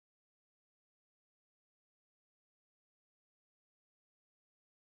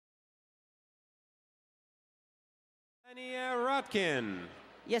Yesenia Rotkin.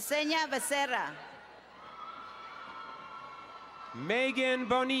 Yesenia Becerra. Megan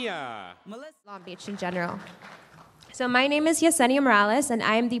Bonilla. Long Beach in general. So my name is Yesenia Morales, and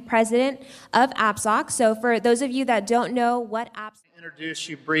I am the president of AppSoc. So for those of you that don't know what AppSoc... Introduce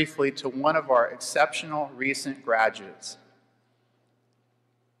you briefly to one of our exceptional recent graduates,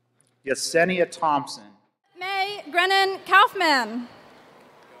 Yesenia Thompson. May Grennan Kaufman.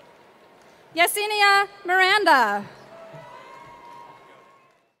 Yesenia Miranda.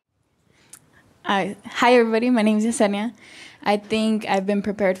 Hi everybody, my name is Yesenia. I think I've been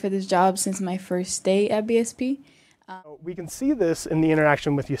prepared for this job since my first day at BSP. We can see this in the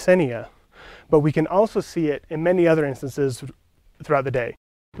interaction with Yesenia, but we can also see it in many other instances throughout the day.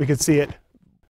 We could see it